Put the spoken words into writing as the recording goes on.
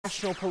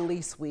National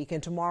Police Week,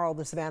 and tomorrow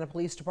the Savannah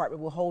Police Department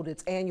will hold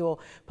its annual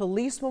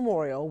Police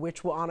Memorial,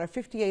 which will honor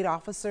 58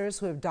 officers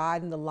who have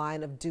died in the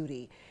line of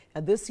duty.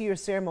 And this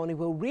year's ceremony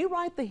will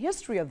rewrite the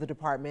history of the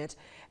department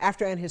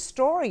after an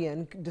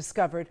historian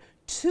discovered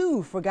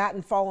 2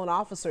 forgotten fallen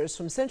officers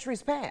from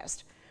centuries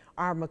past.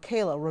 Our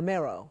Michaela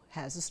Romero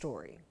has the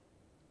story.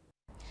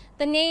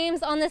 The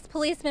names on this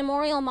police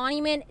memorial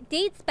monument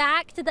dates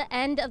back to the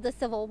end of the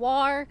Civil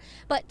War,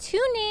 but 2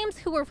 names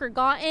who were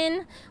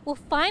forgotten will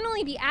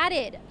finally be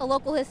added. A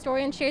local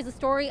historian shares a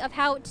story of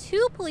how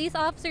 2 police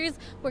officers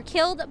were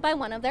killed by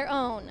one of their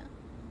own.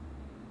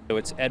 So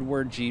it's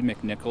Edward G.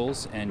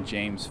 McNichols and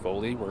James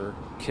Foley were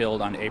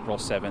killed on April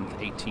 7th,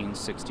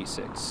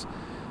 1866.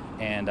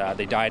 And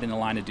they died in the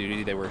line of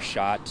duty. They were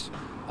shot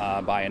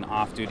by an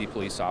off-duty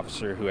police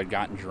officer who had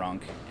gotten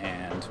drunk,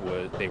 and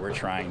they were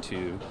trying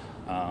to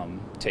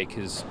take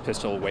his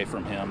pistol away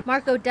from him.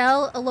 Mark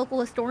Odell, a local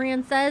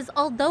historian, says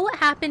although it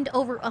happened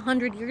over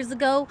 100 years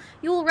ago,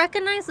 you will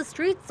recognize the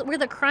streets where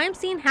the crime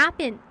scene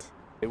happened.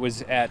 It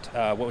was at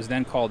what was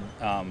then called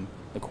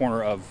the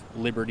corner of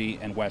Liberty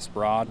and West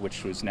Broad,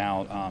 which was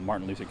now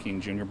Martin Luther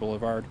King Jr.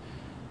 Boulevard,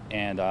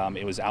 and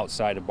it was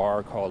outside a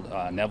bar called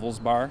Neville's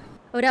Bar.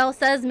 Odell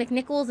says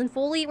McNichols and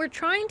Foley were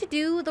trying to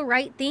do the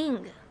right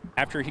thing.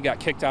 After he got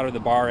kicked out of the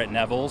bar at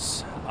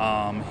Neville's,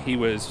 he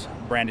was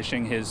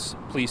brandishing his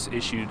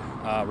police-issued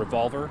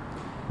revolver,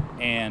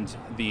 and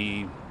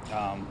the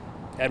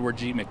Edward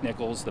G.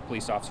 McNichols, the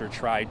police officer,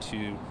 tried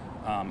to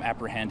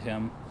apprehend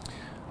him.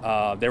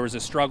 There was a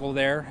struggle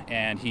there,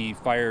 and he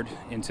fired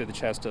into the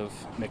chest of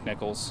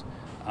McNichols,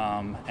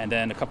 and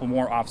then a couple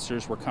more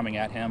officers were coming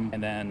at him,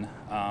 and then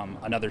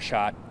another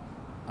shot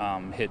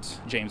hit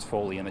James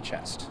Foley in the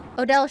chest.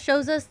 Odell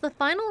shows us the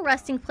final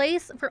resting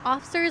place for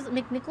officers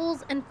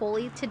McNichols and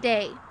Foley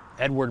today.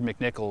 Edward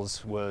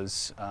McNichols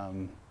was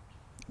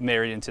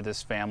married into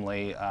this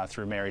family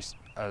through Mary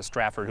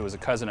Strafford, who was a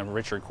cousin of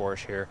Richard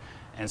Korish here,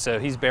 and so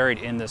he's buried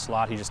in this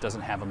lot. He just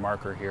doesn't have a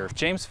marker here.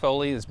 James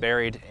Foley is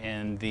buried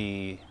in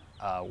the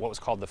what was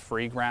called the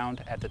free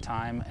ground at the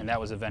time, and that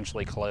was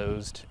eventually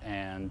closed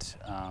and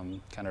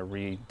kind of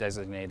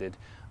redesignated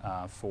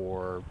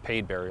for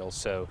paid burials.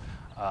 So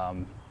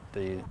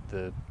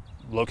the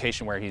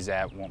location where he's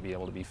at won't be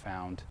able to be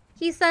found.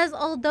 He says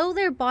although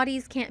their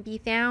bodies can't be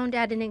found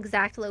at an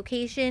exact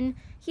location,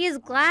 he is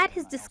glad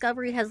his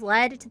discovery has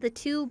led to the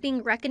 2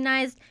 being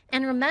recognized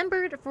and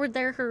remembered for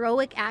their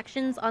heroic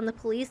actions on the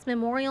police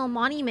memorial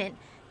monument,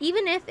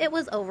 even if it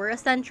was over a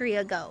century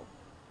ago.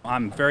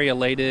 I'm very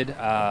elated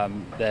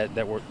that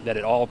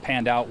it all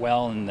panned out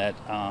well, and that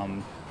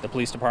the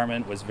police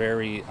department was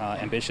very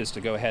ambitious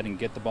to go ahead and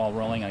get the ball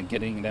rolling on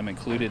getting them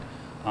included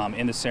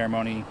in the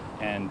ceremony,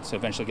 and to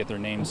eventually get their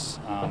names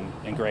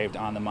engraved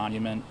on the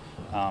monument.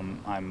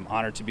 I'm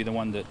honored to be the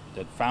one that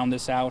found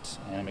this out,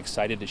 and I'm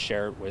excited to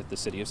share it with the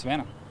city of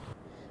Savannah.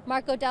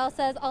 Mark Odell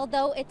says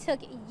although it took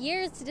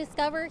years to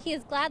discover, he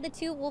is glad the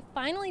 2 will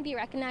finally be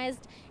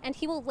recognized, and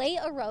he will lay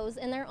a rose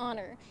in their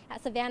honor.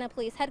 At Savannah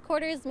Police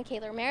Headquarters,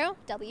 Michaela Romero,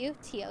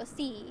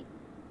 WTOC.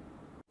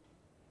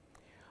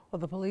 Well,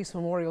 the police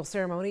memorial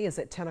ceremony is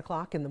at 10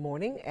 o'clock in the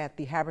morning at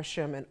the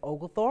Habersham and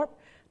Oglethorpe.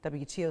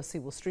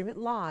 WTOC will stream it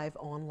live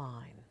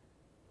online.